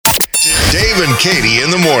and Katie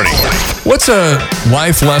in the morning. What's a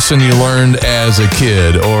life lesson you learned as a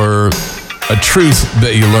kid, or a truth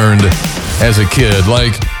that you learned as a kid?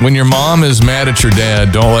 Like, when your mom is mad at your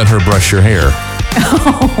dad, don't let her brush your hair.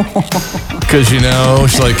 Because,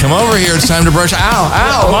 she's like, come over here, it's time to brush.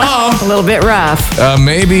 Ow, Mom. A little bit rough.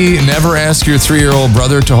 Maybe never ask your 3-year-old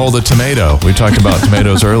brother to hold a tomato. We talked about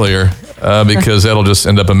tomatoes earlier, because that'll just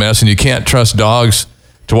end up a mess. And you can't trust dogs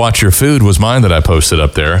to watch your food was mine that I posted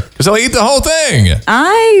up there, because they'll eat the whole thing.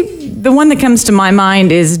 The one that comes to my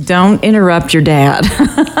mind is don't interrupt your dad.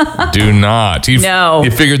 Do not. No.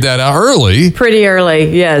 You figured that out early. Pretty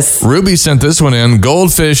early, yes. Ruby sent this one in.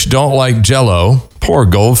 Goldfish don't like Jell-O. Poor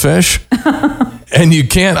goldfish. And you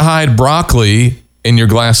can't hide broccoli in your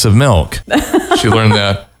glass of milk. She learned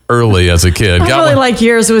that early as a kid. I really like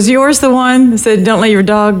yours. Was yours the one that said, don't let your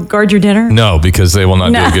dog guard your dinner? No, because they will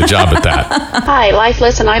not do a good job at that. Hi, life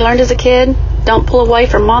lesson I learned as a kid. Don't pull away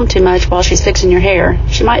from Mom too much while she's fixing your hair.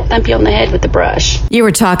 She might thump you on the head with the brush. You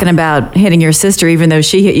were talking about hitting your sister even though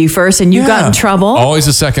she hit you first and you got in trouble. Always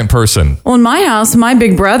a second person. Well, in my house, my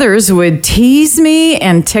big brothers would tease me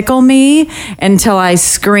and tickle me until I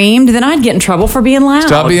screamed. Then I'd get in trouble for being loud.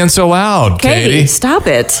 Stop being so loud, Katie. Stop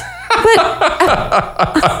it.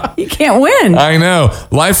 But you can't win. I know.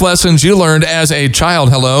 Life lessons you learned as a child.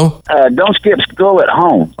 Hello? Don't skip school at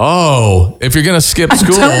home. Oh, if you're going to skip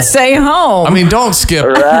school. Don't stay home. I mean, don't skip,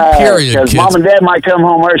 right, period, because kids. Mom and Dad might come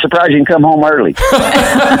home early. Surprise, you can come home early.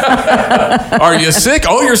 Are you sick?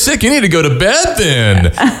 Oh, you're sick. You need to go to bed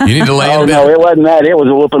then. You need to lay in bed. No, it wasn't that. It was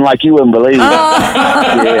a whooping like you wouldn't believe.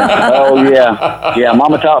 Yeah. Oh, yeah. Yeah,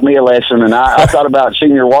 Mama taught me a lesson, and I thought about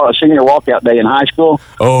senior walkout day in high school.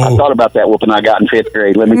 Oh. I thought about that whooping I got in 5th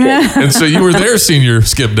grade, let me tell you. And so you were there senior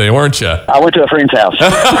skip day, weren't you? I went to a friend's house.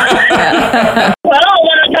 Well, I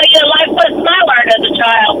want to tell you a life lesson I learned as a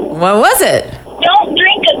child. What was it? Don't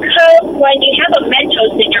drink a Coke when you have a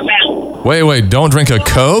Mentos in your mouth. Wait, don't drink a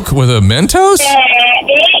Coke with a Mentos? It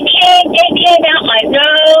came out my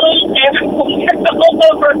nose, everywhere,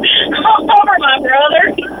 all over my brother.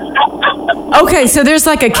 Okay, so there's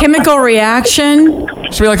like a chemical reaction.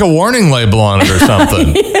 Should be like a warning label on it or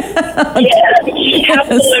something. Yeah,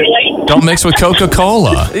 absolutely. Don't mix with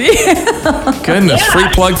Coca-Cola. Goodness, free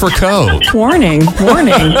plug for Coke. Warning. Wow,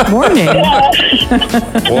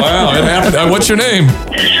 it happened. What's your name?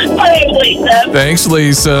 My name's Lisa. Thanks,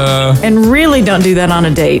 Lisa. And really don't do that on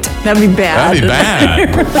a date. That'd be bad. That'd be bad.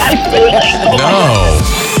 Absolutely. No.